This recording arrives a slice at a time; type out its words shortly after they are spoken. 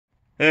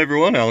Hey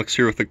everyone, Alex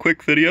here with a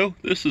quick video.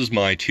 This is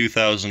my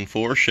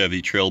 2004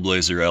 Chevy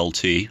TrailBlazer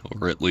LT,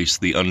 or at least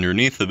the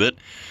underneath of it,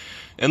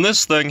 and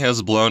this thing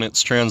has blown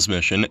its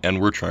transmission and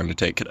we're trying to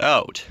take it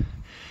out.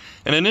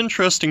 And an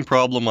interesting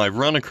problem I've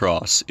run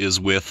across is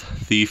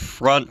with the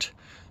front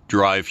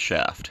drive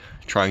shaft,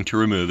 trying to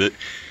remove it.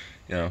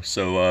 Right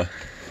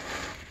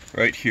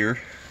here,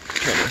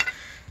 trying to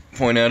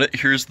point at it,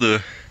 here's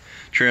the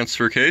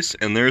transfer case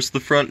and there's the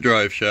front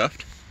drive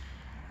shaft.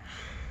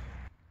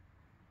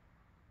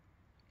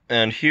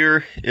 And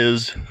here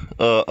is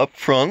up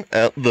front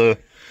at the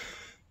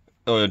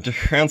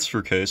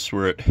transfer case,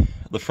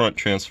 the front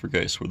transfer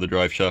case where the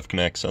drive shaft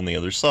connects on the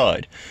other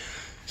side.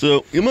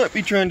 So you might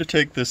be trying to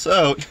take this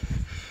out.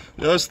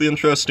 That's the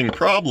interesting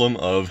problem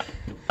of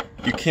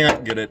you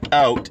can't get it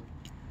out.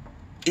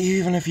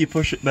 Even if you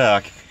push it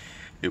back,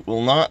 it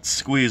will not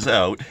squeeze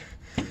out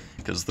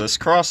because this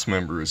cross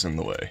member is in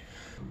the way.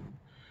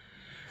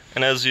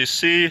 And as you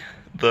see,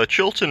 the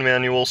Chilton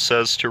manual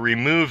says to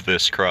remove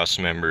this cross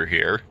member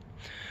here.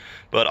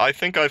 But I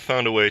think I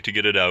found a way to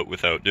get it out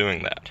without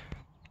doing that.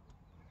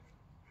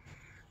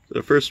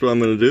 So first what I'm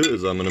going to do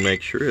is I'm going to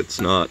make sure it's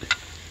not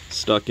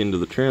stuck into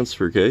the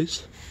transfer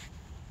case.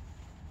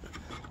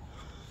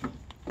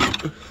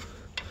 There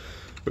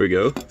we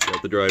go,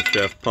 got the drive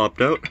shaft popped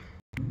out.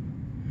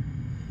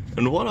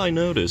 And what I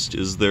noticed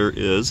is there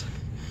is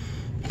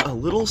a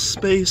little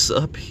space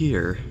up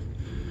here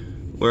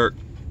where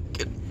you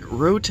can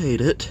rotate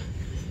it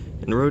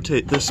and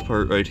rotate this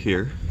part right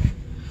here.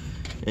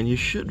 And you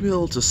should be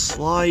able to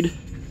slide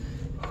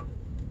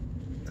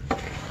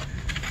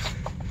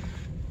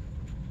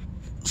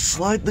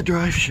the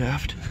drive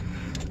shaft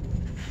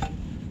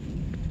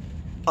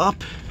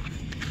up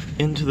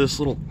into this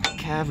little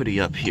cavity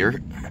up here.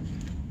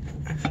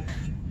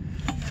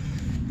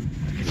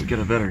 Get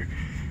a better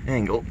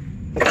angle.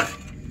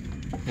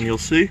 And you'll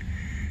see,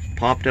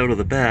 popped out of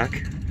the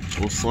back.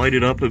 We'll slide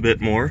it up a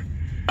bit more,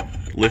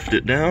 lift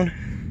it down,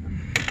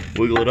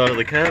 wiggle it out of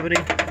the cavity.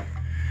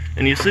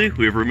 And you see,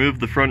 we've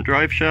removed the front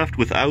drive shaft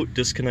without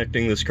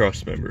disconnecting this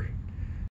cross member.